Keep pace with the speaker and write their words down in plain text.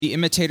Be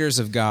imitators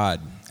of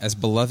God as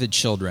beloved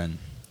children,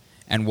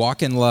 and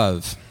walk in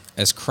love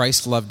as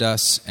Christ loved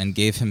us and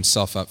gave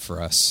himself up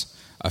for us,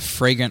 a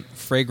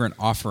fragrant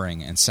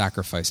offering and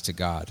sacrifice to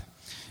God.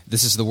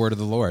 This is the word of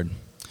the Lord.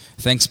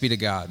 Thanks be to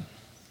God.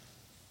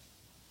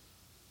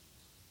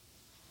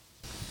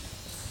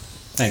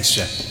 Thanks,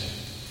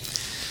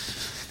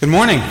 Jeff. Good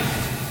morning.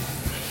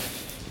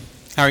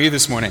 How are you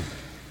this morning?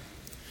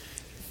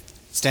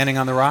 Standing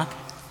on the rock?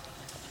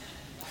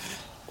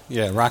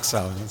 Yeah, rock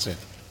solid, that's it.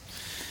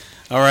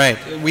 All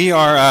right, we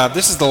are.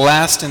 This is the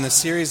last in the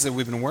series that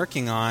we've been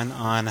working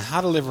on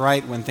how to live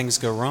right when things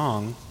go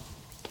wrong.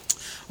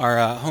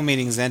 Our home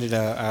meetings ended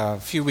a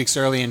few weeks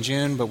early in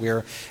June, but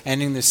we're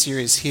ending this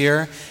series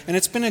here, and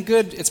it's been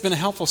a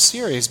helpful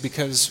series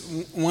because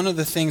one of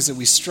the things that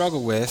we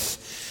struggle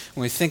with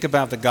when we think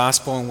about the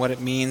gospel and what it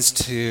means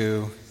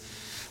to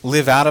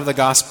live out of the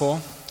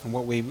gospel and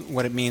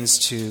what it means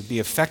to be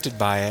affected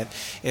by it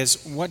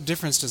is what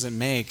difference does it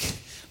make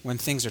when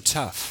things are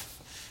tough?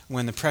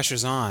 When the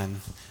pressure's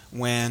on,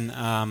 when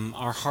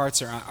our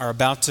hearts are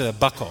about to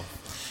buckle.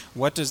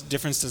 What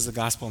difference does the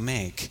gospel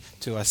make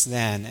to us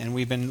then? And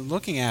we've been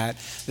looking at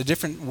the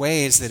different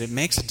ways that it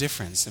makes a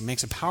difference. It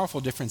makes a powerful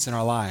difference in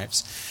our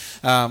lives.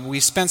 We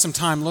spent some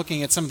time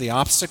looking at some of the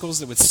obstacles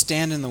that would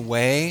stand in the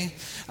way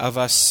of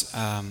us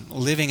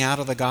living out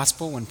of the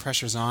gospel when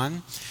pressure's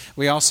on.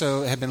 We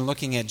also have been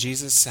looking at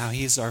Jesus, how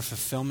he's our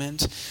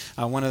fulfillment.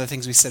 One of the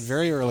things we said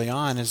very early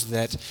on is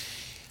that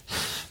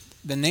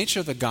the nature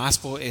of the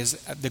gospel is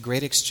the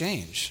great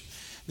exchange.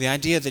 The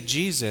idea that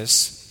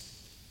Jesus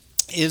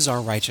is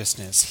our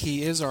righteousness.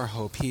 He is our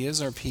hope. He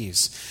is our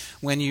peace.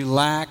 When you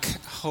lack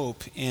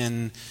hope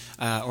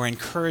or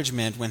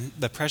encouragement when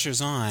the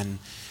pressure's on,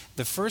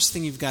 the first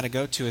thing you've got to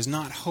go to is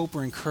not hope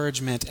or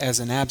encouragement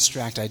as an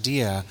abstract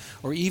idea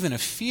or even a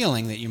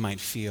feeling that you might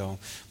feel,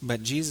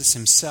 but Jesus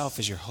himself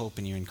is your hope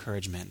and your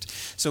encouragement.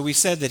 So we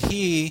said that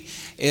he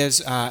is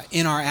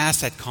in our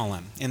asset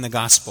column in the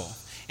gospel.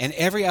 And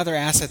every other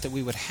asset that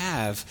we would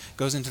have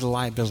goes into the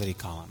liability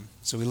column.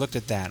 So we looked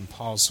at that in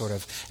Paul's sort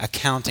of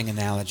accounting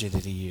analogy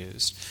that he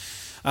used.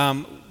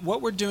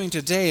 What we're doing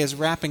today is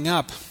wrapping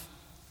up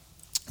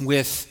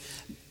with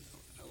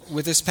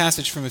this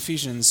passage from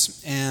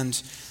Ephesians.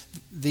 And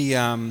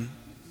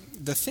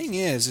the thing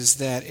is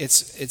that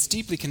it's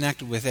deeply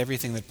connected with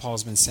everything that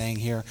Paul's been saying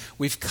here.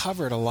 We've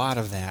covered a lot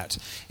of that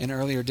in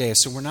earlier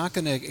days, so we're not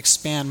going to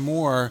expand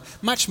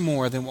much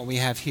more than what we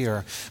have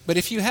here. But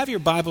if you have your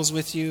Bibles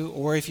with you,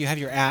 or if you have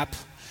your app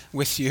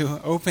with you,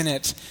 open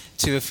it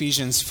to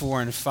Ephesians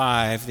 4 and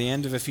 5, the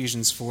end of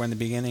Ephesians 4 and the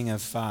beginning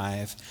of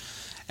 5.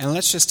 And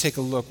let's just take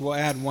a look. We'll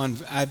add one.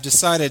 I've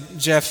decided,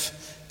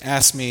 Jeff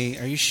asked me,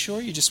 are you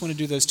sure you just want to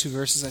do those two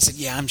verses? I said,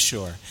 yeah, I'm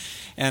sure.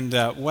 And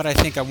what I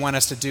think I want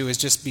us to do is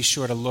just be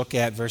sure to look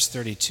at verse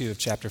 32 of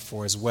chapter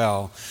 4 as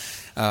well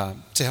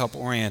to help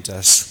orient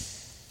us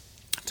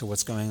to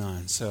what's going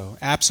on. So,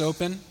 apps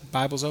open,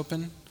 Bible's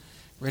open,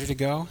 ready to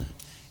go.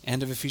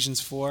 End of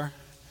Ephesians 4,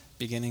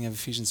 beginning of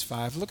Ephesians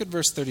 5. Look at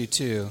verse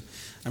 32.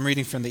 I'm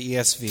reading from the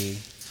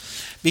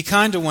ESV. Be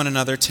kind to one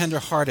another,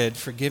 tender-hearted,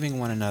 forgiving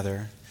one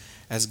another,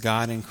 as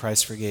God in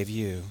Christ forgave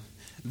you.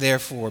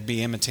 Therefore,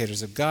 be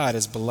imitators of God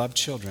as beloved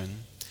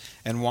children,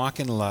 and walk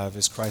in love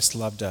as Christ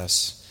loved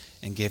us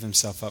and gave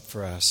himself up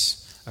for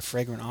us, a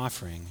fragrant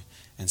offering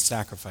and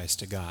sacrifice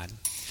to God.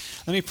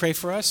 Let me pray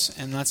for us,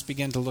 and let's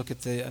begin to look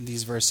at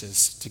these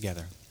verses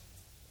together.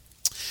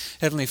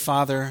 Heavenly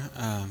Father,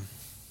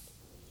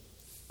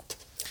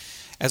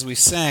 as we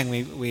sang,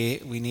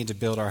 we need to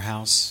build our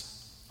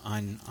house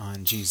on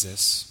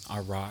Jesus,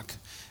 our rock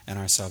and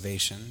our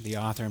salvation, the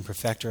author and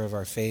perfecter of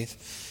our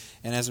faith.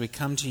 And as we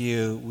come to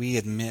you, we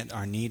admit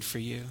our need for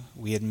you.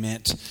 We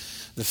admit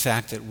the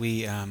fact that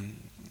we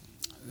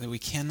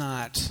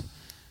cannot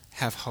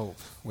have hope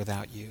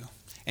without you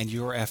and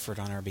your effort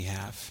on our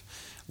behalf.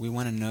 We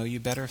want to know you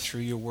better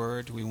through your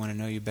word. We want to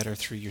know you better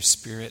through your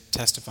spirit,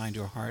 testifying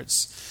to our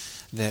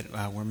hearts that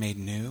we're made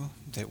new,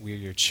 that we're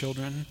your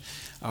children.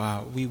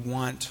 We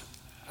want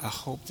a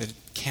hope that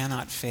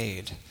cannot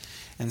fade.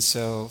 And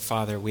so,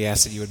 Father, we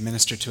ask that you would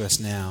minister to us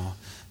now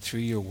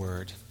through your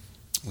word.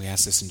 We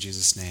ask this in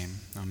Jesus' name.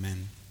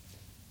 Amen.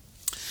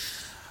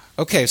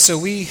 Okay, so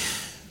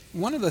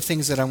one of the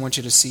things that I want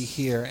you to see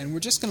here, and we're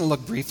just going to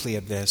look briefly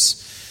at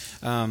this.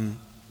 The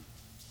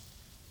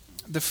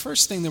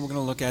first thing that we're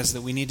going to look at is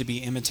that we need to be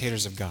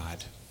imitators of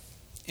God.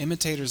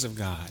 Imitators of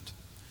God,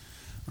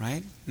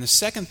 right? And the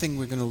second thing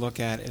we're going to look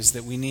at is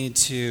that we need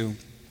to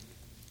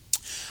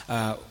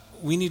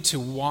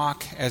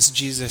walk as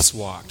Jesus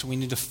walked. We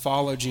need to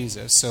follow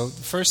Jesus. So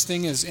the first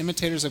thing is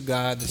imitators of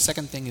God. The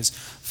second thing is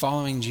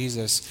following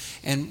Jesus.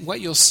 And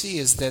what you'll see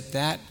is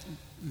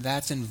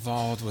that's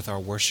involved with our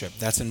worship.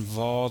 That's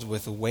involved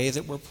with the way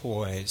that we're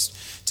poised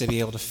to be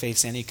able to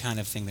face any kind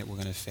of thing that we're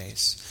going to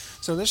face.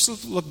 So let's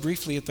look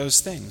briefly at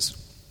those things.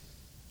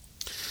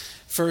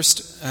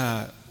 First,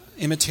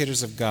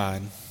 imitators of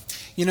God.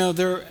 You know,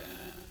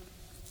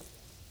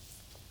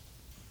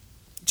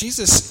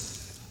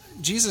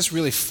 Jesus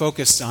really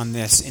focused on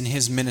this in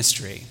his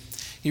ministry.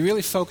 He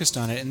really focused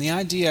on it. And the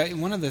idea,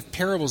 one of the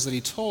parables that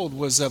he told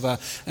was of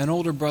an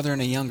older brother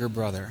and a younger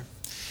brother.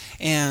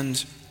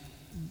 And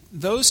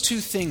those two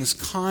things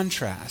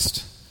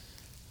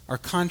are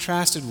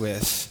contrasted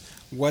with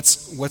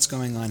what's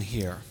going on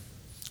here,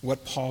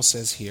 what Paul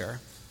says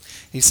here.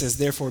 He says,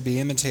 therefore, be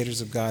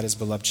imitators of God as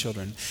beloved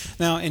children.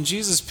 Now, in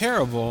Jesus'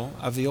 parable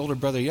of the older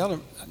brother,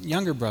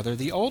 younger brother,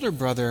 the older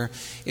brother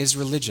is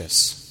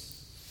religious.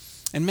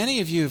 And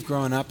many of you have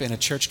grown up in a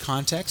church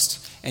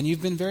context, and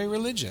you've been very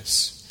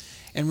religious.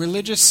 And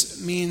religious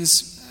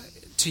means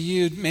to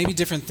you maybe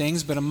different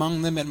things, but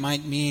among them it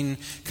might mean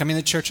coming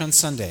to church on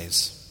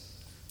Sundays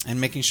and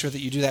making sure that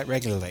you do that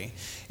regularly.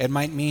 It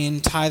might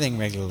mean tithing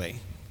regularly,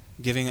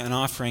 giving an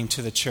offering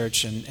to the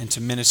church and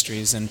to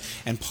ministries, and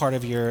part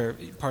of your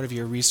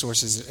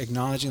resources,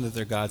 acknowledging that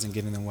they're God's and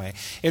giving them away.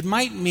 It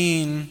might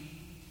mean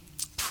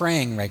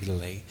praying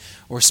regularly,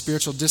 or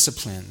spiritual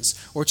disciplines,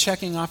 or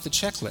checking off the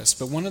checklist.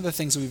 But one of the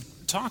things we've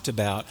talked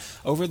about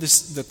over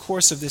the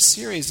course of this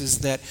series is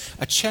that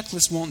a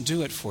checklist won't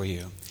do it for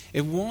you.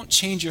 It won't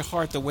change your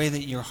heart the way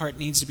that your heart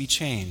needs to be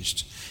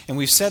changed. And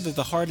we've said that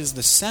the heart is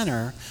the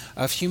center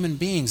of human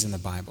beings in the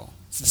Bible.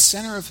 It's the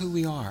center of who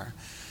we are.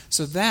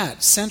 So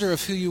that center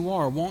of who you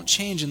are won't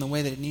change in the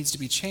way that it needs to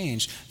be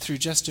changed through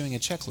just doing a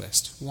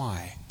checklist.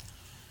 Why?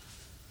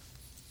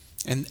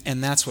 And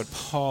that's what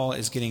Paul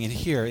is getting in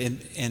here,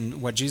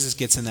 and what Jesus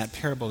gets in that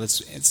parable.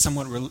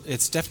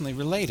 It's definitely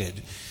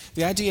related.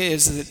 The idea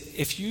is that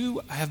if you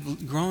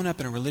have grown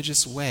up in a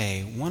religious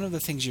way, one of the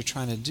things you're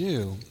trying to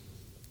do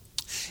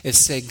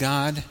is say,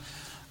 God,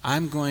 I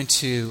want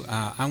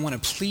to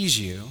please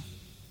you.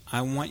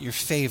 I want your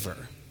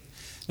favor.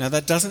 Now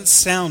that doesn't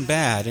sound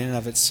bad in and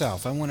of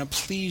itself. I want to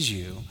please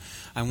you.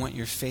 I want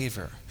your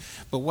favor.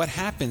 But what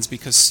happens,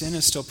 because sin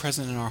is still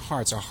present in our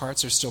hearts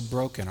are still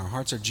broken, our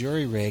hearts are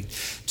jury-rigged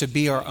to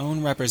be our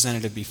own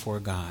representative before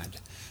God,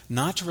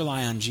 not to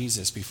rely on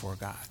Jesus before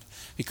God.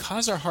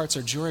 Because our hearts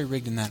are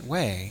jury-rigged in that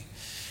way,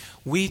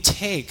 we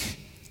take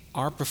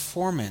our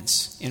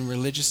performance in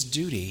religious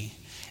duty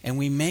and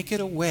we make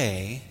it a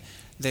way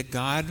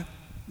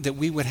that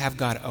we would have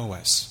God owe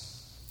us.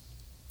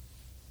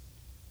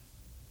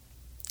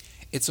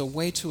 It's a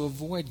way to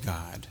avoid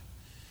God.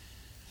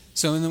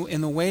 So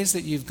in the ways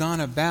that you've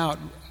gone about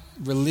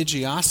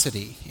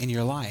religiosity in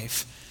your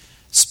life,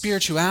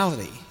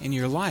 spirituality in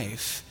your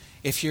life,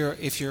 if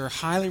you're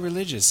highly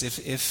religious,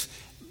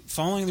 if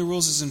following the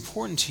rules is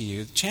important to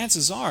you,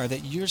 chances are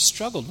that you've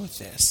struggled with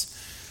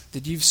this,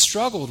 that you've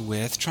struggled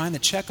with trying to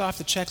check off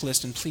the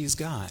checklist and please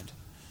God.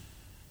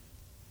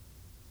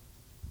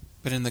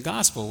 But in the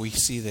gospel, we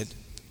see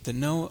that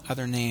no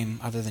other name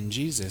other than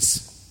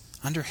Jesus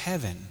under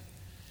heaven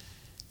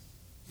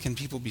can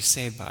people be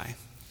saved by.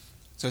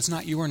 So it's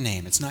not your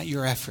name, it's not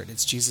your effort,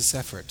 it's Jesus'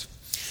 effort.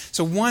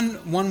 So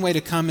one way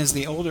to come is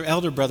the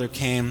elder brother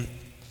came.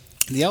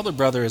 The elder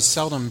brother is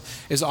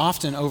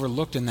often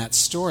overlooked in that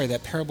story,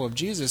 that parable of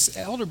Jesus. The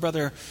elder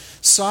brother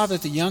saw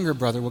that the younger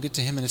brother, we'll get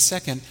to him in a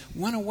second,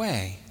 went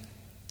away.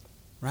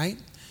 Right?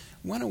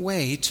 Went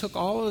away. He took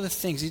all of the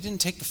things. He didn't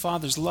take the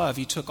father's love.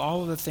 He took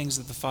all of the things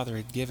that the father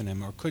had given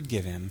him or could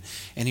give him,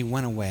 and he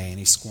went away and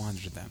he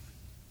squandered them.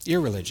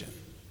 Irreligion.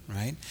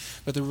 Right?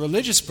 But the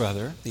religious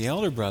brother, the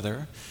elder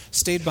brother,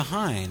 stayed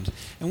behind.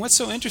 And what's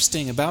so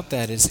interesting about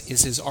that is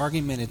his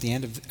argument at the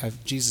end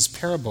of Jesus'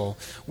 parable,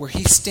 where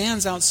he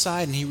stands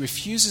outside and he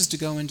refuses to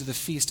go into the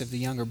feast of the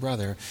younger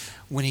brother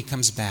when he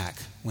comes back,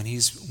 when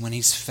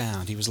he's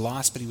found. He was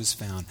lost, but he was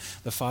found.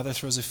 The father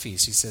throws a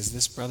feast. He says,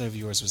 this brother of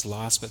yours was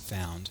lost but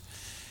found.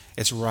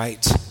 It's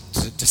right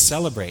to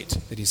celebrate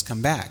that he's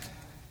come back.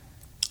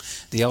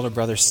 The elder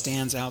brother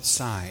stands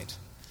outside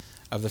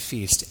of the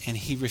feast, and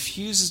he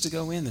refuses to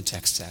go in, the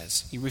text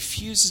says. He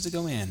refuses to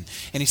go in.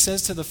 And he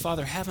says to the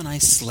father, have a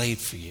nice slave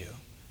for you.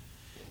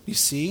 You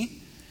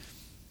see?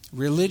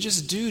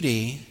 Religious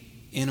duty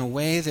in a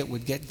way that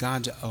would get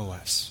God to owe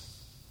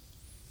us.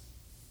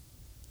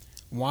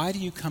 Why do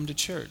you come to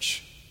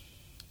church?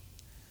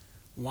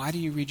 Why do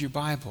you read your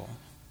Bible?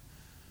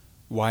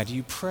 Why do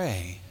you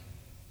pray?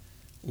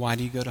 Why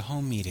do you go to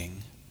home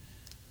meeting?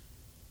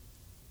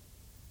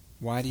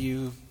 Why do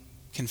you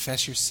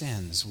confess your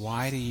sins?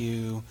 Why do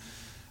you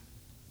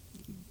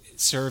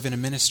serve in a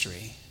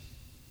ministry?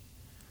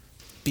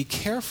 Be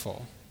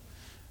careful.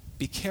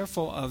 Be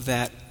careful of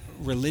that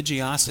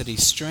religiosity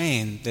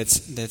strain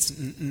that's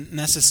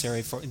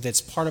necessary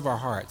that's part of our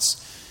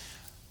hearts,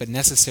 but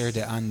necessary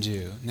to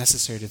undo,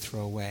 necessary to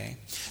throw away.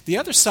 The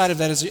other side of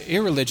that is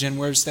irreligion,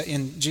 whereas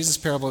in Jesus'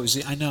 parable,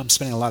 I know I'm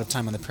spending a lot of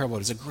time on the parable,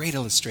 it's a great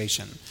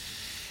illustration.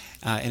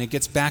 And it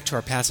gets back to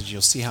our passage.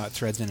 You'll see how it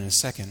threads in a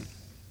second.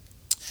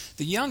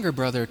 The younger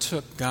brother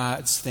took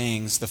God's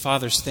things, the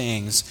father's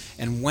things,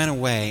 and went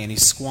away, and he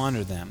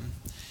squandered them.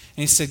 And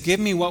he said, give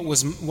me what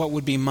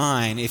would be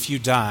mine if you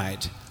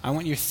died. I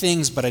want your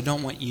things, but I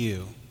don't want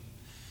you.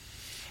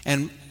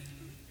 And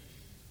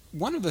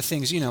one of the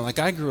things, like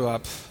I grew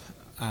up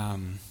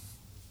in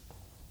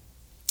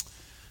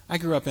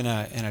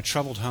a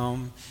troubled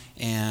home,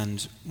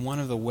 and one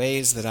of the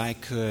ways that I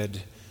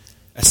could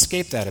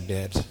escape that a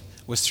bit,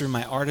 was through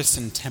my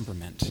artisan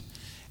temperament.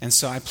 And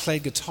so I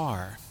played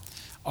guitar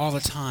all the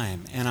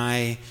time. And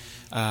I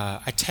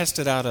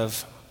tested out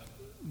of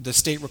the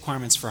state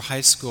requirements for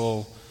high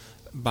school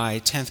by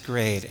 10th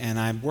grade, and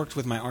I worked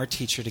with my art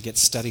teacher to get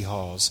study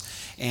halls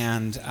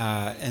and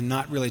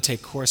not really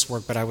take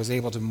coursework, but I was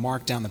able to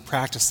mark down the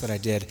practice that I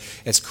did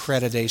as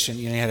accreditation.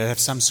 You had to have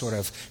some sort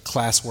of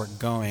classwork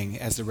going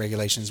as the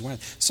regulations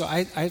went. So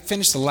I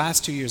finished the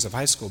last 2 years of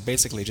high school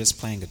basically just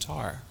playing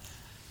guitar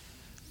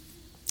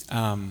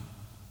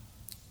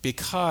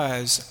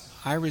because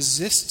I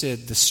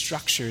resisted the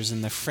structures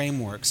and the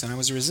frameworks, and I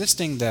was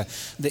resisting the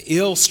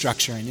ill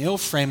structure and ill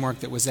framework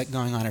that was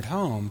going on at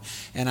home,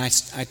 and I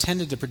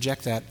tended to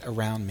project that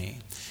around me.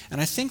 And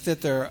I think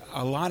that there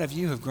are a lot of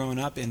you who have grown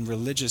up in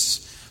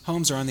religious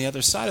homes or on the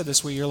other side of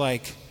this where you're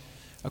like,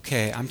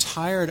 okay, I'm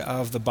tired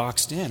of the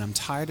boxed in. I'm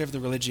tired of the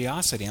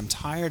religiosity. I'm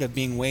tired of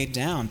being weighed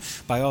down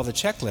by all the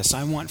checklists.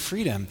 I want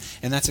freedom,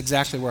 and that's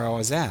exactly where I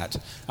was at.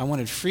 I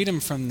wanted freedom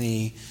from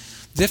the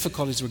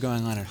difficulties that were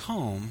going on at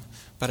home,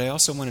 but I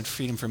also wanted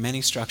freedom from any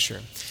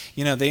structure.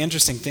 The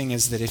interesting thing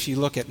is that if you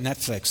look at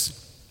Netflix,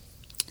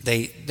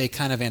 they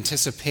kind of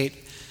anticipate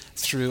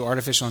through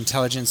artificial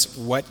intelligence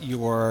what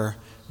your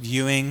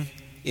viewing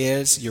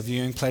is, your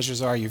viewing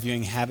pleasures are, your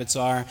viewing habits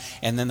are,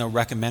 and then they'll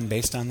recommend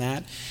based on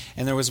that.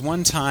 And there was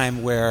one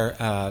time where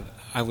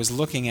I was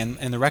looking,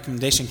 and the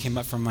recommendation came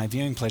up from my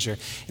viewing pleasure,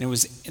 and it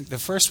was the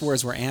first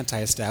words were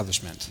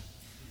anti-establishment.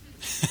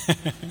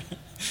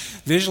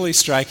 Visually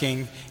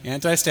striking,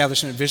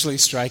 anti-establishment, visually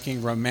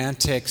striking,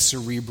 romantic,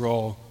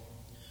 cerebral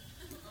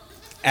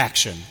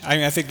action.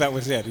 I think that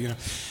was it.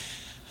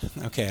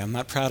 Okay, I'm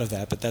not proud of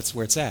that, but that's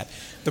where it's at.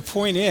 The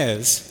point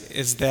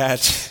is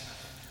that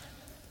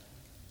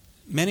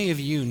many of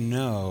you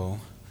know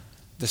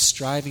the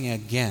striving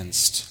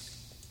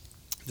against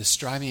the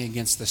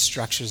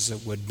structures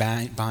that would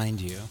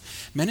bind you.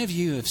 Many of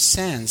you have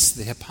sensed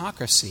the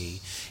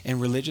hypocrisy in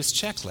religious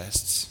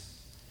checklists.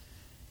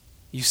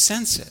 You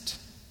sense it.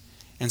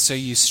 And so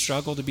you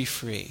struggle to be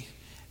free,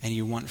 and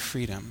you want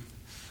freedom.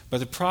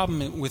 But the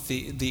problem with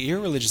the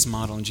irreligious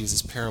model in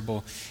Jesus'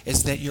 parable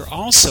is that you're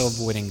also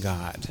avoiding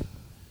God.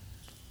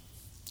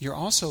 You're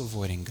also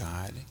avoiding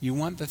God. You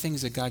want the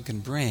things that God can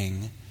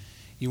bring.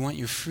 You want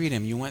your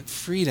freedom. You want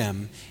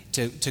freedom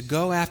to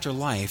go after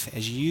life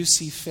as you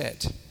see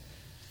fit.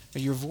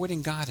 But you're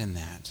avoiding God in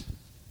that.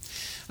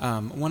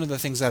 One of the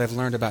things that I've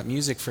learned about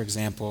music, for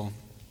example,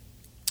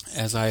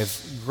 as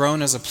I've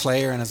grown as a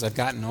player and as I've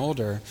gotten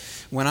older,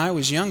 when I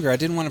was younger, I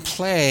didn't want to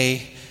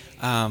play,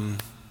 I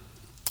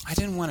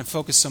didn't want to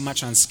focus so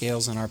much on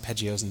scales and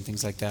arpeggios and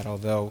things like that,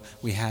 although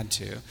we had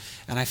to.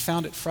 And I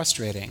found it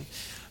frustrating.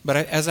 But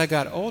as I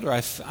got older,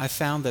 I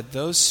found that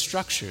those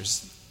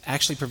structures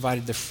actually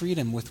provided the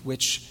freedom with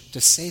which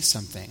to say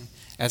something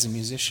as a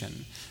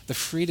musician. The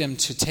freedom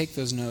to take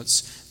those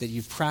notes that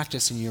you've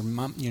practiced and your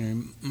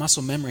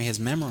muscle memory has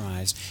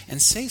memorized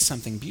and say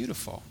something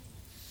beautiful.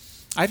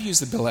 I've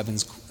used the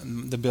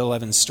Bill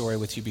Evans story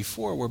with you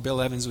before, where Bill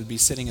Evans would be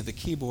sitting at the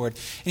keyboard,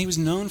 and he was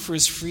known for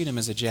his freedom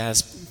as a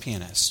jazz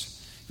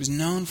pianist. He was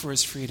known for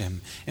his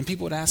freedom. And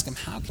people would ask him,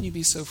 how can you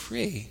be so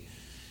free?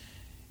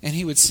 And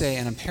he would say,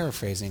 and I'm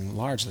paraphrasing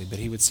largely, but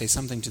he would say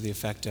something to the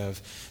effect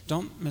of,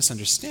 don't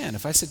misunderstand.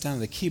 If I sit down at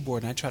the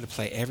keyboard and I try to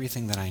play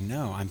everything that I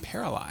know, I'm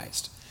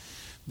paralyzed.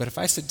 But if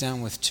I sit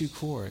down with 2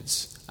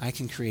 chords, I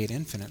can create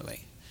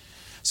infinitely.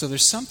 So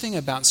there's something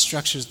about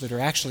structures that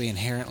are actually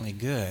inherently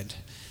good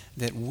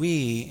that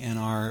we, in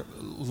our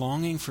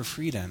longing for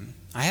freedom,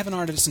 I have an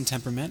artisan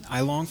temperament.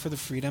 I long for the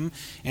freedom.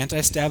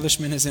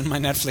 Anti-establishment is in my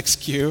Netflix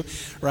queue,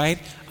 right?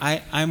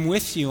 I'm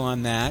with you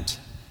on that,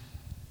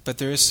 but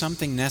there is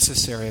something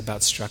necessary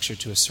about structure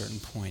to a certain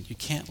point. You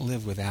can't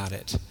live without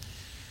it.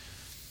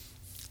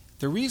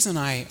 The reason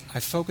I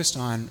focused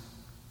on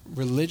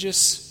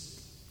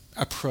religious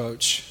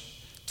approach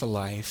to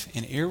life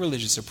and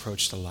irreligious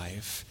approach to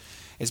life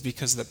is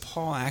because that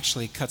Paul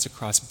actually cuts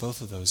across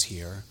both of those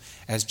here,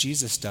 as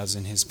Jesus does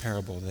in his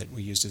parable that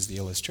we used as the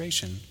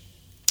illustration.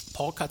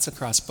 Paul cuts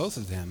across both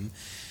of them,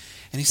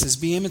 and he says,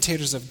 be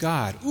imitators of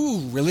God.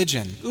 Ooh,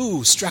 religion.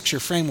 Ooh, structure,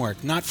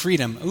 framework, not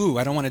freedom. Ooh,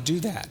 I don't want to do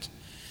that.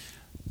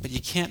 But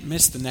you can't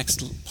miss the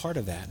next part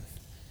of that,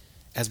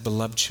 as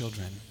beloved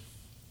children.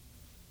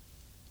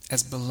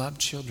 As beloved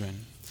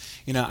children.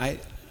 I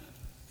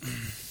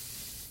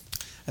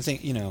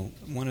think,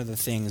 one of the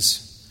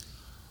things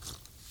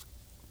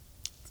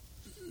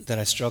that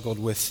I struggled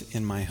with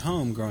in my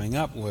home growing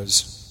up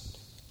was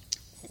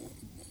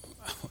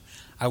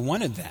I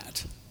wanted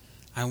that.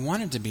 I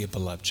wanted to be a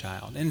beloved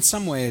child. In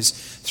some ways,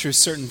 through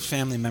certain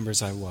family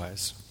members, I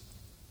was.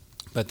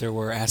 But there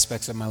were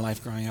aspects of my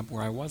life growing up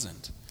where I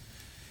wasn't.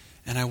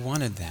 And I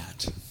wanted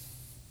that.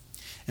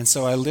 And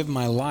so I lived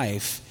my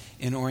life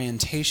in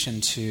orientation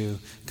to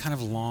kind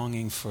of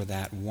longing for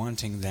that,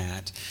 wanting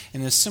that.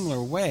 In a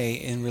similar way,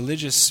 in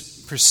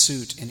religious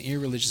pursuit and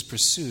irreligious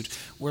pursuit,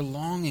 we're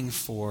longing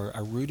for a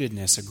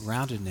rootedness, a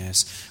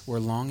groundedness. We're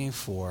longing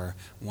for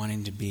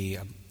wanting to be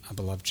a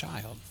beloved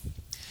child.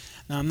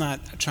 Now, I'm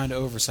not trying to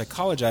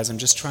over-psychologize. I'm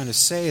just trying to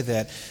say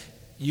that,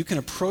 you can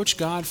approach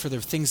God for the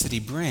things that he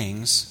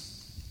brings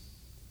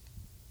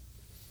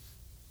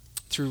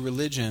through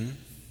religion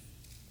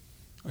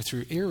or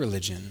through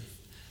irreligion.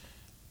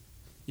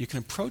 You can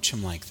approach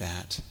him like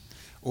that,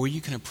 or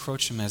you can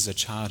approach him as a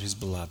child who's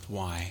beloved.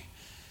 Why?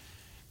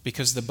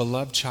 Because the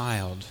beloved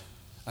child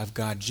of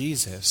God,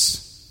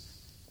 Jesus,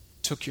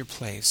 took your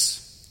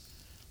place.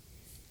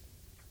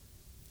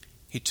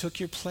 He took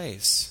your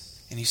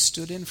place, and he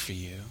stood in for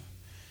you.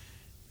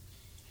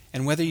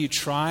 And whether you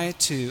try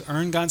to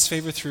earn God's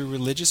favor through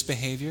religious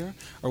behavior,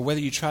 or whether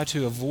you try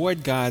to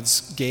avoid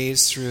God's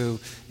gaze through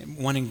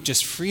wanting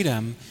just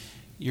freedom,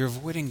 you're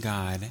avoiding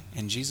God,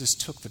 and Jesus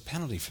took the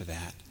penalty for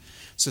that.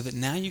 So that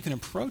now you can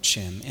approach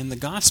him in the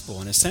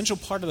gospel. An essential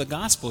part of the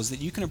gospel is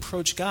that you can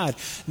approach God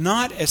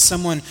not as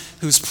someone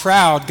who's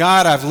proud,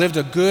 God, I've lived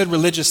a good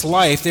religious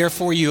life,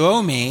 therefore you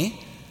owe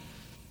me.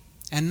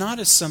 And not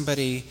as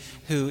somebody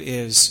who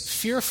is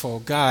fearful,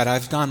 God,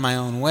 I've gone my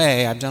own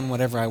way, I've done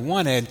whatever I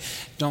wanted,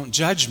 don't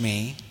judge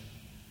me.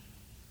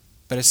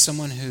 But as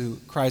someone who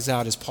cries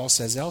out, as Paul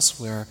says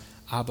elsewhere,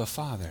 Abba,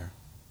 Father.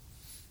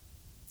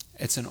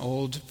 It's an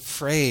old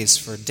phrase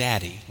for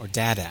daddy or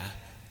dada,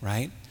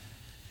 right?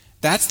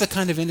 That's the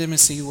kind of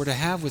intimacy we're to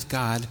have with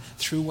God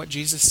through what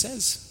Jesus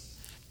says.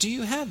 Do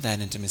you have that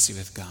intimacy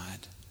with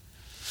God?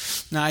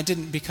 Now,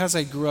 because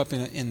I grew up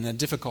in a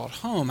difficult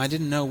home, I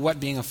didn't know what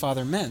being a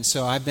father meant.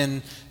 So I've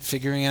been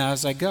figuring it out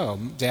as I go.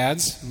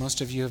 Dads, most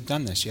of you have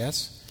done this,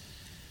 yes?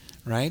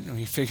 Right? And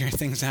you figure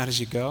things out as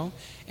you go.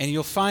 And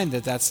you'll find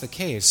that that's the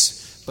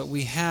case. But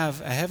we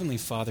have a heavenly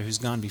Father who's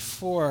gone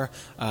before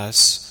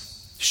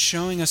us,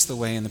 showing us the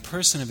way in the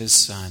person of his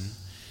Son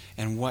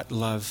and what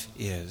love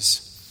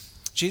is.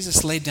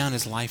 Jesus laid down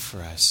his life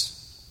for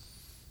us.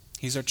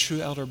 He's our true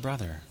elder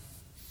brother.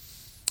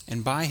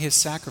 And by his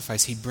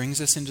sacrifice, he brings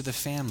us into the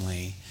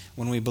family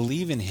when we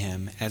believe in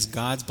him as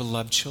God's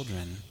beloved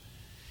children.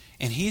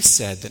 And he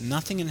said that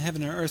nothing in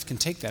heaven or earth can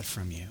take that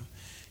from you.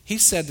 He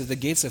said that the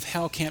gates of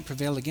hell can't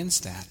prevail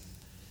against that.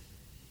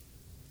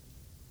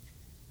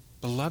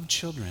 Beloved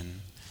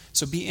children.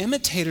 So be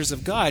imitators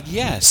of God,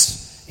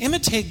 yes.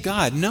 Imitate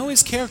God. Know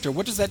his character.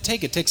 What does that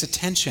take? It takes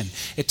attention.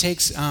 It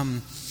takes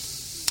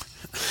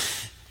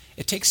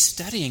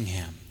studying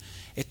him.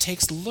 It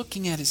takes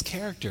looking at his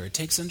character. It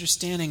takes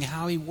understanding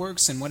how he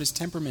works and what his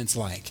temperament's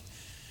like.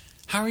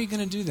 How are you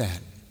going to do that?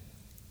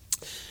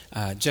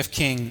 Jeff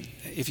King,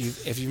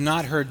 if you've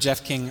not heard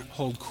Jeff King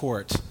hold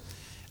court,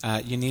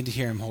 you need to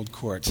hear him hold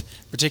court,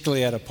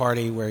 particularly at a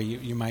party where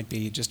you might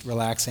be just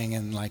relaxing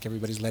and like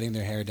everybody's letting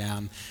their hair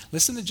down.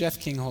 Listen to Jeff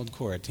King hold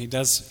court.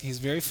 He's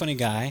a very funny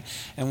guy,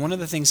 and one of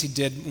the things he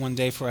did one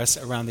day for us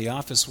around the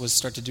office was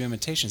start to do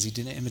imitations. He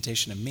did an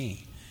imitation of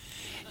me.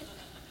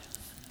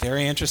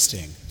 Very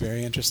interesting,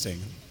 very interesting.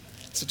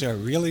 So do I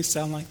really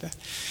sound like that?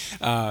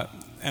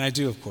 And I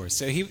do, of course.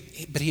 So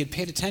but he had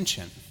paid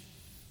attention.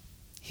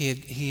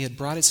 He had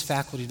brought his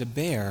faculty to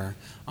bear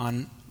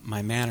on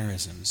my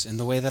mannerisms and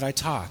the way that I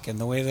talk and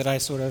the way that I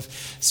sort of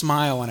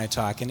smile when I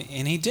talk. And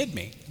he did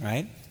me,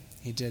 right?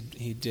 He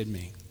did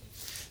me.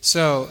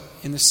 So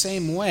in the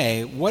same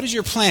way, what is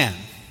your plan?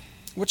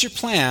 What's your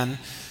plan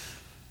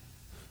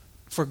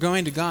for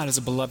going to God as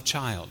a beloved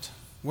child?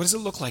 What does it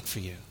look like for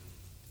you?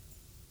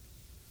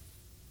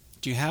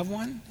 Do you have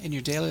one in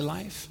your daily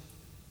life?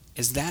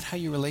 Is that how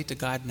you relate to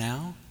God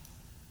now?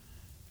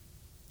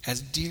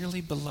 As dearly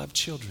beloved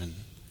children,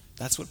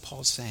 that's what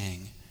Paul's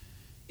saying.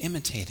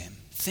 Imitate him.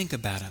 Think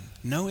about him.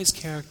 Know his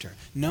character.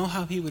 Know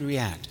how he would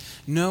react.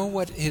 Know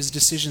what his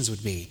decisions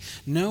would be.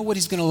 Know what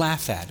he's going to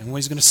laugh at and what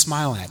he's going to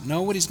smile at.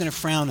 Know what he's going to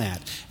frown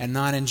at and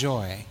not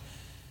enjoy.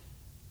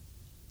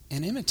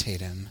 And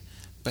imitate him,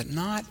 but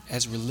not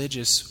as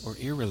religious or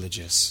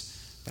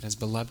irreligious, but as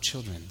beloved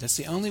children. That's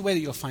the only way that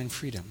you'll find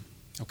freedom.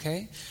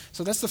 Okay?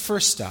 So that's the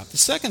first stop. The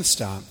second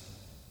stop,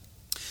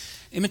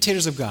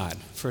 imitators of God,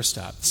 first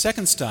stop. The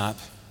second stop,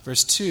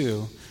 verse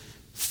 2,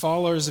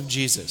 followers of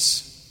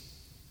Jesus.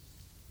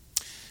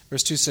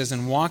 Verse 2 says,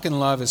 and walk in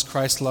love as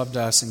Christ loved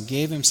us and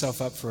gave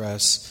himself up for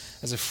us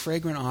as a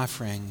fragrant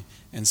offering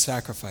and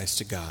sacrifice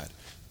to God.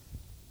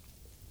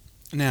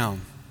 Now,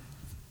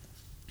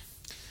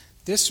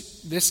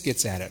 this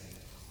gets at it.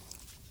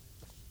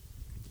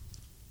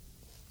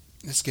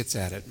 This gets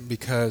at it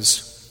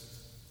because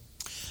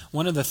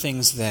one of the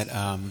things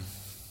I've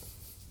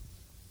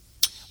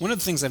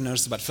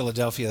noticed about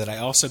Philadelphia that I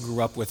also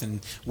grew up with in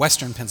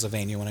western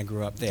Pennsylvania when I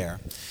grew up there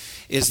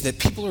is that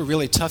people are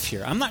really tough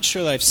here. I'm not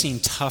sure that I've seen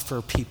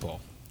tougher people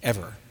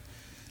ever.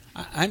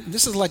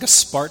 This is like a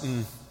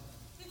Spartan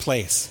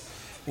place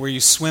where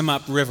you swim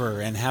upriver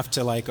and have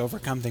to like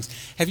overcome things.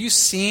 Have you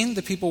seen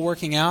the people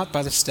working out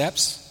by the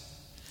steps?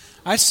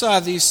 I saw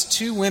these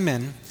two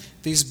women,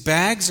 these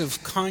bags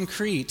of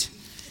concrete,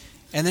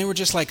 and they were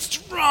just like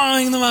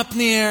throwing them up in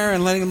the air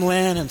and letting them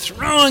land and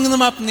throwing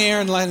them up in the air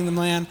and letting them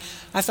land.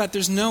 I thought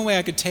there's no way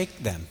I could take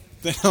them.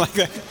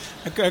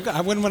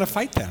 I wouldn't want to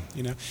fight them,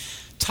 you know.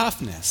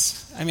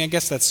 Toughness. I mean, I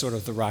guess that's sort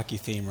of the Rocky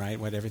theme, right?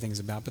 What everything's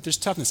about. But there's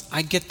toughness.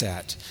 I get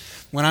that.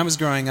 When I was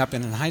growing up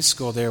and in high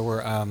school, there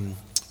were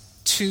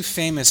two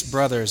famous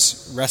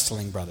brothers,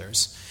 wrestling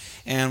brothers.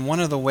 And one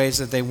of the ways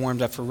that they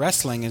warmed up for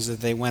wrestling is that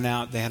they went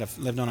out,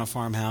 lived on a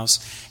farmhouse,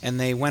 and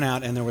they went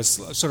out and there was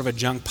sort of a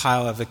junk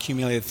pile of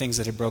accumulated things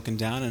that had broken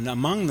down, and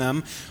among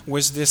them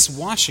was this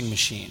washing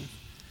machine,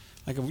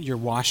 like your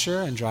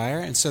washer and dryer.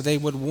 And so they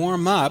would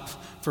warm up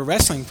for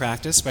wrestling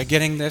practice by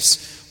getting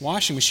this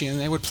washing machine, and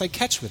they would play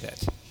catch with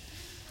it,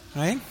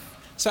 right?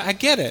 So I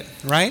get it,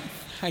 right?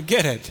 I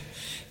get it.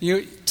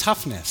 Your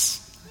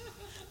toughness,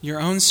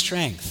 your own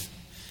strength.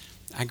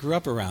 I grew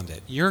up around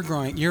it. You're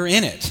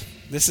in it.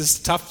 This is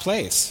a tough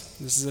place.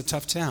 This is a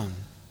tough town.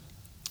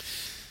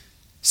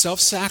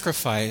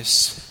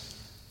 Self-sacrifice,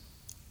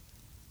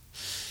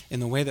 in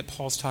the way that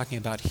Paul's talking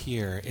about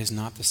here, is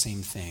not the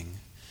same thing.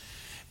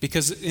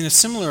 Because in a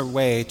similar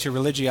way to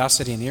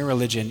religiosity and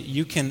irreligion,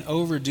 you can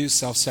overdo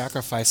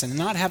self-sacrifice and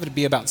not have it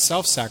be about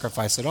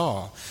self-sacrifice at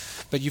all.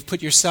 But you've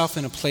put yourself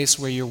in a place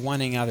where you're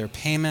wanting either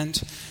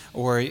payment,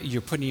 or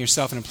you're putting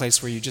yourself in a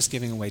place where you're just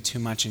giving away too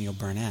much and you'll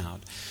burn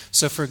out.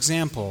 So for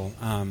example,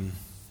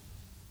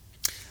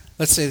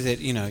 let's say that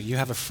you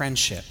have a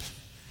friendship.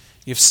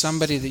 You have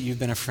somebody that you've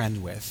been a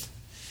friend with,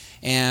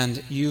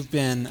 and you've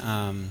been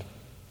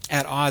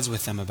at odds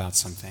with them about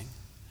something.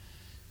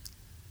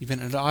 You've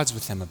been at odds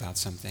with them about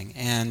something,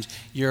 and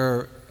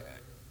you're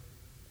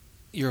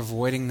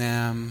avoiding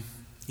them,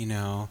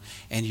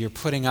 and you're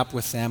putting up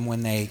with them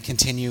when they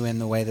continue in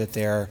the way that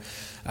they're,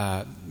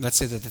 let's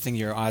say that the thing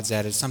you're at odds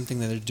at is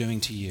something that they're doing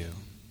to you.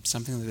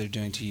 Something that they're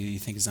doing to you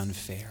think is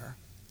unfair,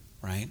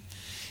 right?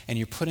 And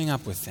you're putting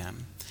up with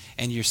them,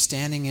 and you're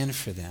standing in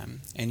for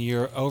them, and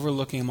you're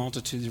overlooking a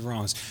multitude of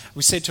wrongs.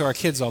 We say to our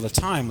kids all the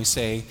time, we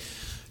say,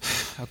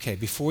 okay,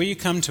 before you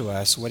come to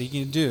us, what are you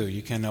going to do?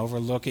 You can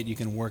overlook it, you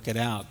can work it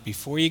out.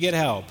 Before you get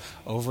help,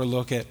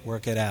 overlook it,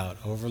 work it out.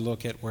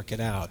 Overlook it, work it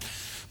out.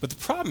 But the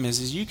problem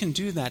is you can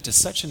do that to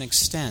such an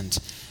extent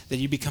that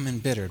you become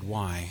embittered.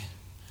 Why?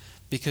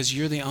 Because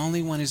you're the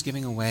only one who's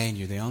giving away, and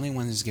you're the only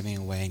one who's giving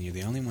away, and you're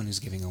the only one who's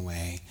giving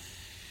away.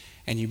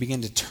 And you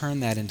begin to turn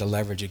that into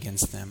leverage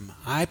against them.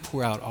 I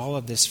pour out all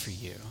of this for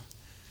you.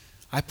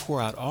 I pour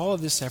out all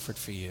of this effort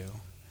for you,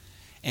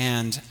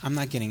 and I'm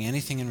not getting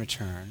anything in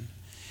return.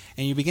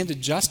 And you begin to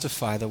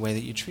justify the way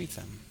that you treat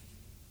them.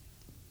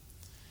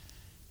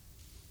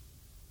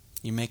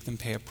 You make them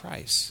pay a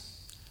price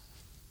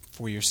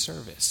for your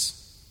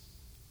service,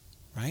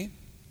 right?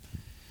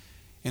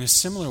 In a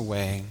similar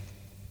way,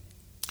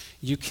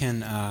 you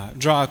can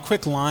draw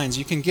quick lines.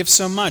 You can give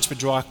so much, but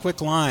draw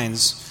quick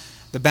lines,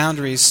 the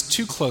boundaries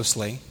too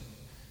closely.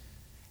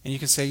 And you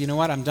can say, you know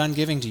what, I'm done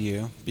giving to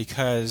you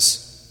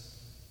because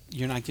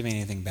you're not giving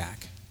anything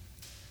back.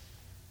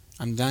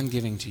 I'm done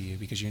giving to you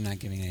because you're not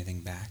giving anything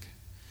back.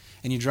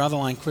 And you draw the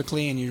line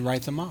quickly and you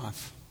write them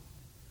off.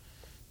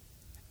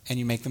 And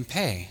you make them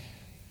pay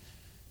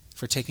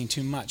for taking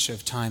too much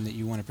of time that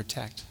you want to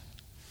protect.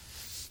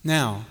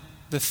 Now,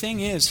 the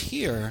thing is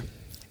here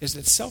is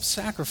that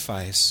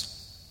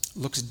self-sacrifice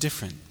looks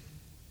different.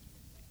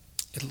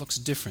 It looks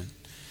different.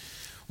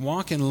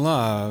 Walk in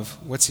love,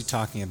 what's he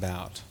talking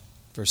about?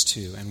 Verse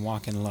 2, and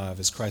walk in love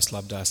as Christ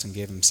loved us and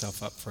gave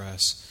himself up for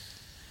us.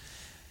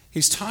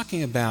 He's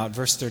talking about,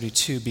 verse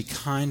 32, be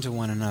kind to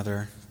one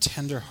another,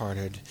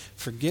 tender-hearted,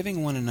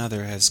 forgiving one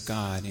another as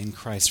God in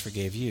Christ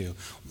forgave you.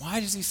 Why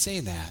does he say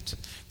that?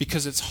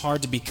 Because it's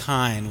hard to be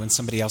kind when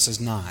somebody else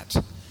is not.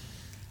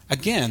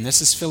 Again,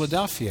 this is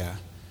Philadelphia.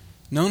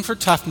 Known for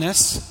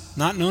toughness,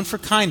 not known for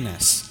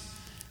kindness.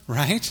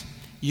 Right?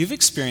 You've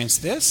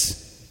experienced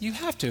this. You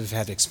have to have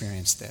had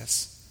experienced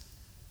this.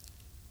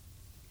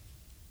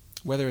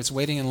 Whether it's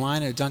waiting in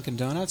line at Dunkin'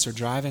 Donuts or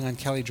driving on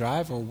Kelly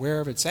Drive or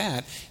wherever it's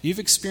at, you've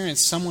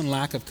experienced someone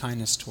lack of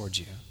kindness towards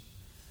you.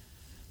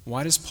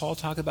 Why does Paul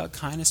talk about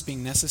kindness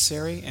being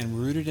necessary and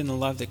rooted in the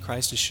love that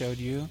Christ has showed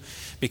you?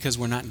 Because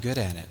we're not good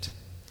at it.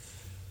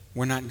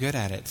 We're not good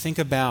at it. Think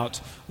about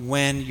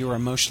when you're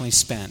emotionally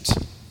spent.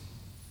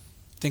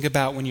 Think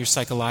about when you're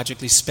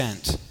psychologically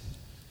spent.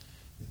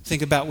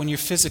 Think about when you're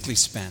physically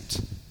spent.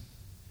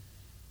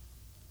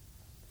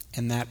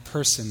 And that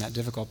person, that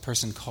difficult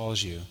person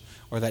calls you,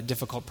 or that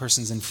difficult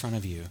person's in front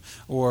of you,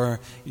 or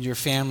your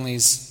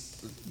family's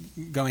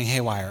going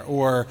haywire,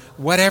 or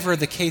whatever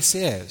the case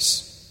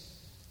is.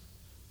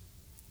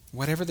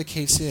 Whatever the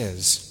case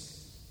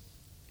is,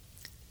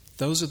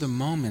 those are the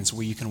moments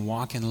where you can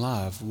walk in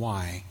love.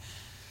 Why?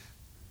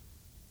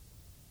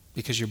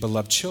 Because you're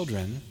beloved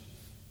children,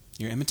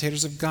 you're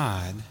imitators of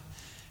God,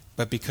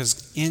 but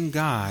because in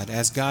God,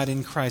 as God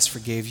in Christ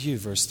forgave you,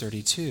 verse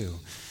 32,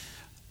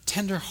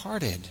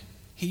 tender-hearted.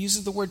 He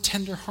uses the word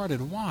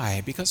tender-hearted.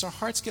 Why? Because our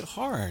hearts get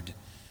hard.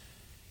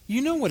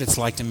 You know what it's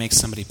like to make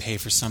somebody pay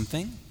for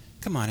something.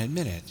 Come on,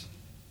 admit it.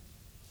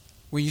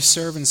 Where you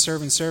serve and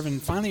serve and serve,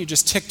 and finally you're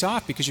just ticked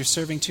off because you're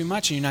serving too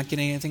much and you're not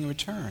getting anything in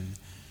return.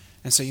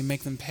 And so you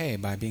make them pay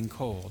by being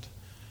cold.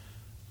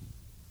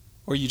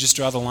 Or you just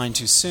draw the line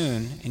too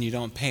soon and you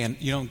don't pay, and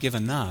you don't give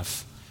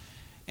enough,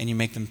 and you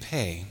make them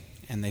pay,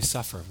 and they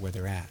suffer where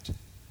they're at.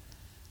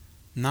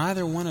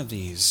 Neither one of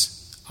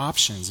these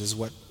options is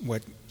what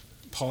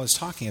Paul is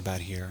talking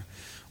about here.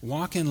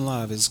 Walk in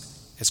love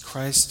as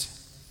Christ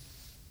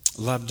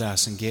loved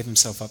us and gave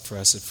himself up for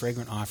us, a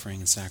fragrant offering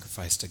and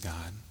sacrifice to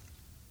God.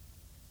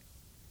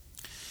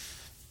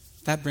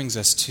 That brings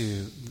us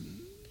to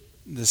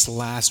this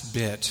last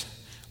bit,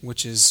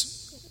 which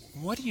is,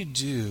 what do you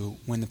do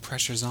when the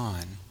pressure's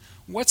on?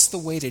 What's the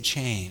way to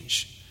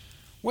change?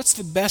 What's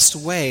the best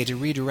way to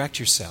redirect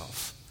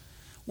yourself?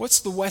 What's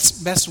the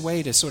best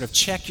way to sort of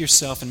check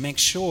yourself and make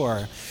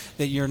sure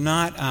that you're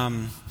not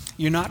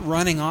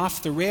running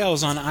off the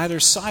rails on either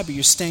side, but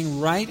you're staying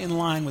right in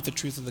line with the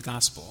truth of the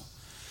gospel?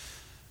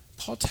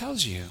 Paul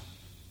tells you.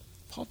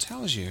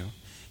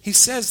 He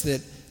says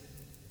that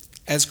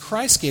as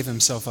Christ gave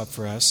himself up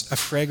for us, a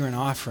fragrant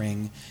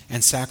offering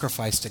and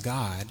sacrifice to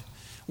God.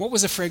 What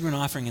was a fragrant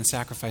offering and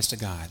sacrifice to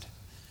God?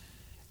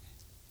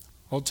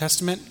 Old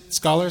Testament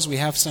scholars, we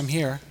have some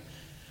here.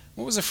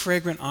 What was a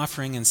fragrant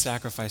offering and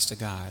sacrifice to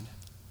God?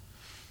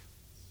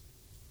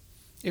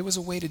 It was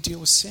a way to deal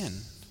with sin.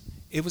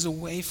 It was a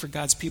way for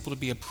God's people to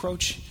be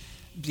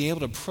able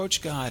to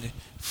approach God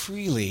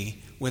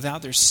freely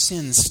without their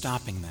sins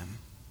stopping them.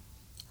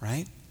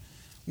 Right?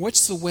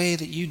 What's the way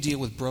that you deal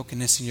with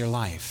brokenness in your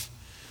life?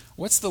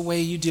 What's the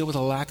way you deal with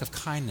a lack of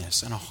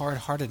kindness and a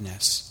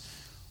hard-heartedness?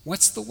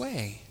 What's the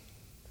way?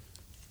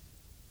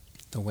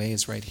 The way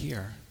is right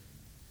here.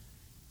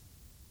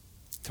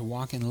 To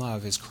walk in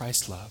love is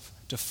Christ's love.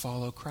 To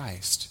follow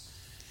Christ.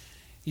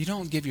 You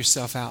don't give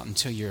yourself out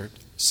until you're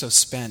so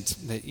spent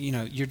that,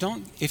 you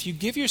don't. If you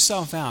give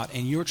yourself out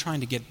and you're trying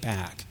to get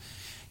back,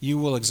 you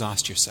will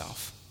exhaust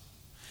yourself.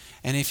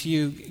 And if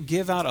you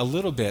give out a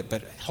little bit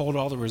but hold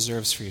all the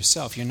reserves for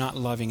yourself, you're not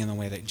loving in the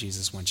way that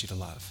Jesus wants you to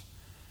love.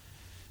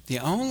 The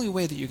only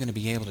way that you're going to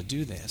be able to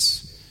do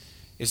this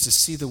is to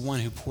see the one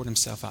who poured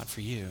himself out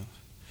for you.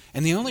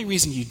 And the only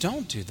reason you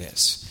don't do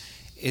this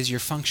is your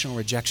functional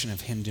rejection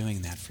of him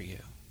doing that for you.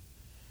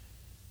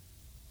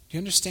 Do you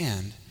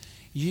understand?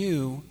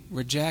 You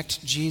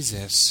reject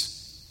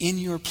Jesus in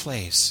your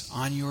place,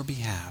 on your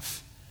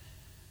behalf,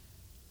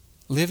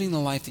 living the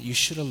life that you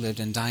should have lived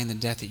and dying the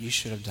death that you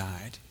should have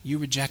died. You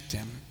reject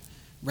him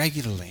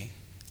regularly.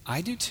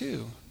 I do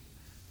too.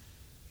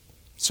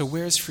 So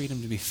where is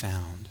freedom to be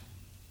found?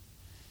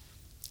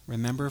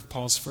 Remember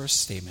Paul's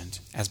first statement,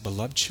 as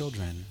beloved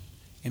children,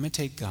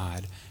 imitate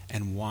God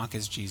and walk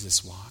as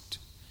Jesus walked.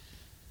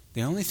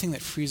 The only thing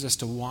that frees us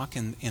to walk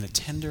in a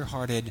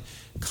tender-hearted,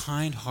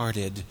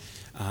 kind-hearted,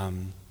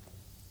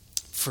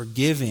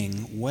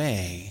 forgiving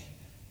way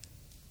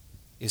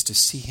is to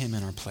see him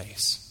in our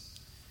place.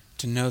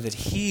 To know that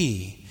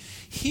he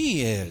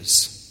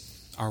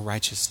is our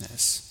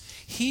righteousness.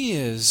 He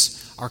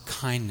is our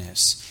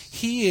kindness.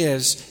 He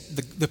is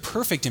the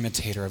perfect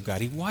imitator of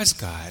God. He was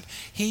God.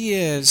 He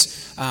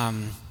is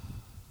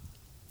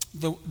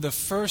the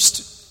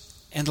first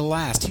and the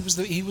last.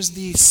 He was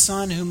the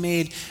son who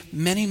made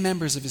many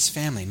members of his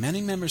family,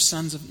 many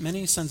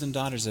sons and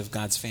daughters of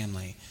God's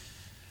family.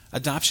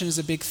 Adoption is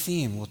a big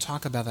theme. We'll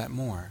talk about that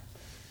more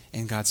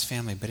in God's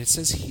family. But it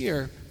says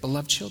here,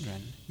 beloved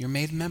children, you're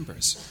made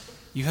members.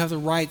 You have the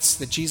rights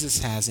that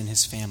Jesus has in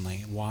his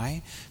family.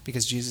 Why?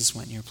 Because Jesus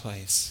went in your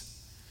place.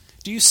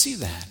 Do you see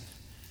that?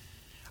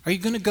 Are you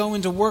going to go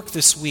into work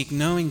this week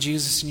knowing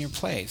Jesus in your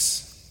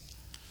place?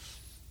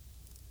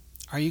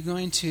 Are you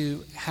going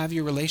to have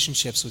your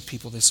relationships with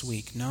people this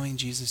week knowing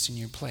Jesus in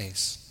your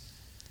place?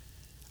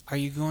 Are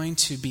you going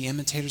to be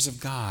imitators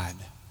of God,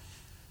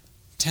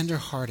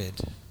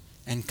 tender-hearted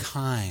and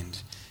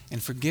kind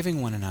and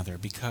forgiving one another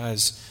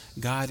because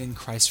God in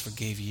Christ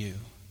forgave you?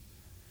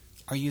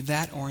 Are you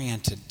that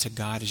oriented to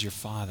God as your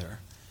Father?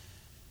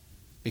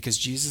 Because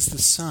Jesus the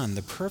Son,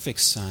 the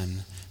perfect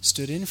Son,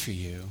 stood in for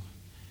you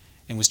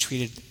and was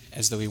treated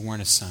as though he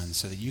weren't a son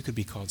so that you could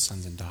be called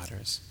sons and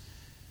daughters.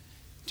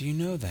 Do you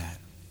know that?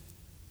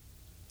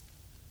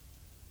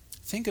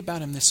 Think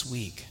about him this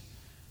week.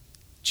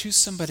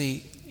 Choose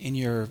somebody in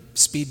your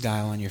speed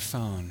dial on your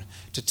phone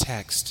to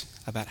text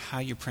about how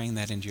you're praying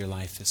that into your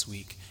life this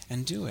week,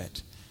 and do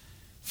it.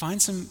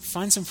 Find some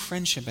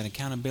friendship and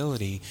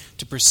accountability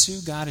to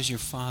pursue God as your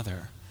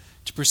Father,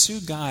 to pursue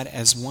God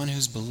as one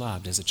who's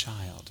beloved as a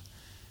child.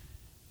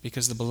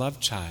 Because the beloved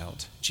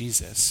child,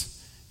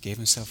 Jesus, gave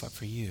himself up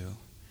for you.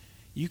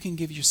 You can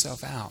give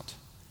yourself out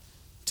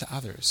to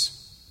others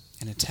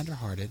in a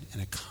tender-hearted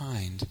and a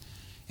kind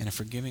and a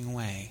forgiving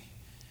way.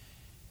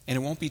 And it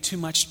won't be too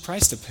much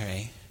price to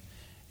pay,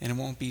 and it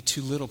won't be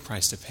too little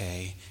price to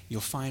pay.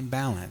 You'll find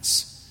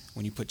balance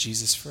when you put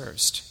Jesus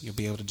first. You'll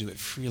be able to do it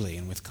freely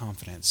and with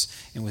confidence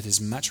and with as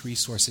much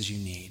resource as you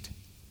need.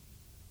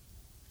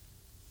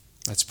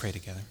 Let's pray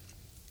together.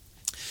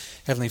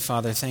 Heavenly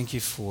Father, thank you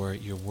for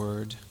your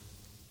word.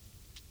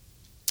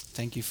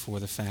 Thank you for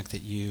the fact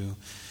that you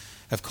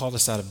have called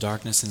us out of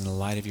darkness into the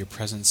light of your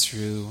presence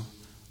through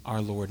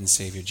our Lord and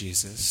Savior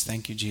Jesus.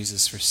 Thank you,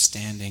 Jesus, for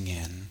standing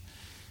in.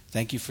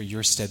 Thank you for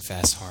your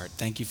steadfast heart.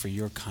 Thank you for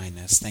your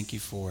kindness. Thank you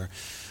for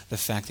the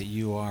fact that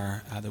you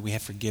are, that we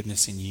have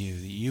forgiveness in you,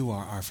 that you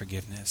are our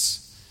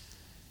forgiveness.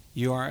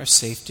 You are our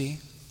safety,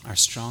 our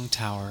strong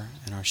tower,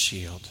 and our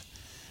shield.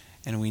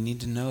 And we need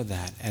to know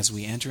that as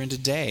we enter into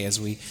day, as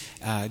we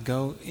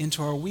go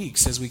into our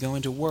weeks, as we go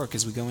into work,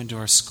 as we go into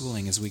our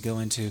schooling, as we go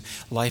into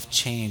life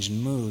change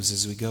and moves,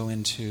 as we go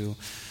into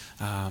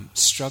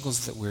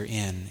struggles that we're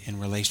in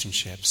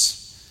relationships.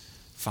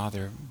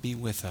 Father, be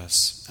with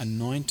us.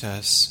 Anoint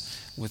us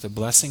with the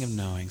blessing of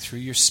knowing through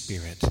your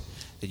Spirit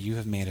that you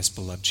have made us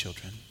beloved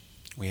children.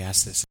 We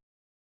ask this